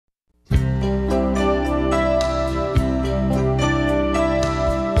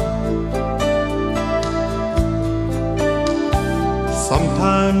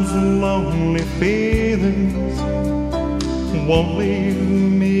Sometimes lonely feelings won't leave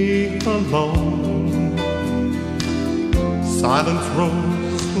me alone. Silence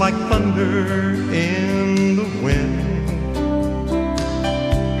rolls like thunder in the wind.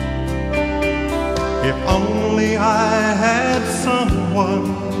 If only I had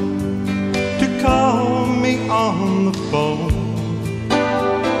someone to call me on the phone.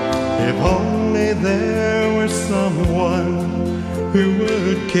 If only there were someone who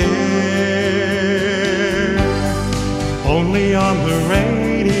would care. Only on the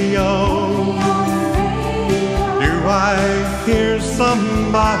radio do I hear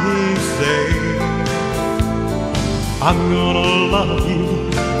somebody say, I'm gonna love you,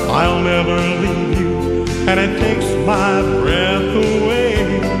 I'll never leave you, and it takes my breath away.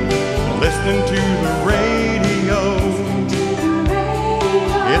 Listening to the radio,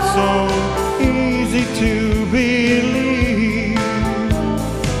 it's so easy to believe.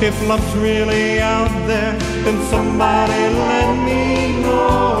 If love's really out there, then somebody let me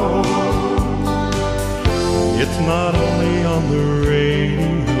know. It's not only on the radio.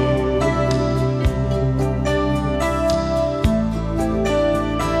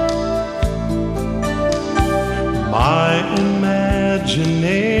 My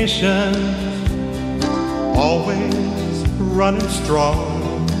imagination always running strong.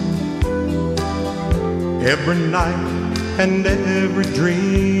 Every night and every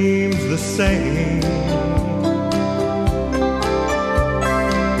dream's the same.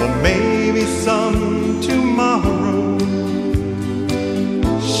 Well, maybe some tomorrow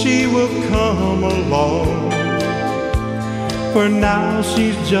she will come along. For now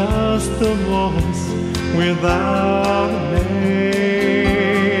she's just a voice without a name.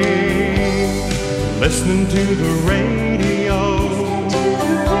 Listening to the radio,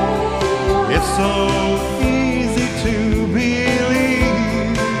 it's so easy to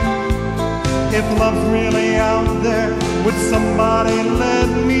believe. If love's really out there, would somebody let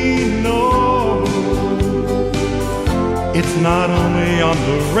me know? It's not only on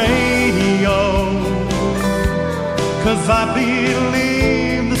the radio, 'cause I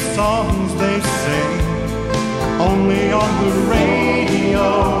believe the songs they sing only on the radio.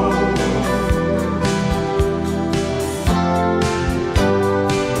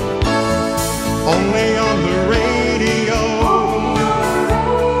 Only on the radio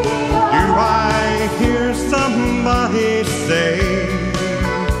do I hear somebody say,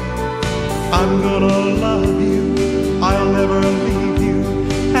 I'm gonna love you, I'll never leave you,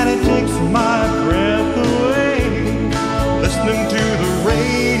 and it takes my breath away. Listening to the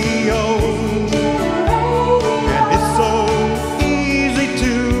radio, and it's so easy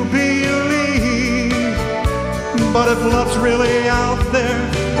to believe. But if love's really out there,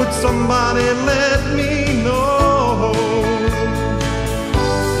 would somebody let me know?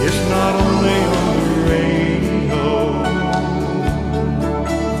 It's not only on the radio.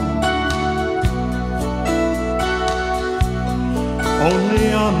 Only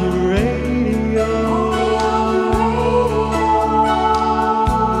on the radio.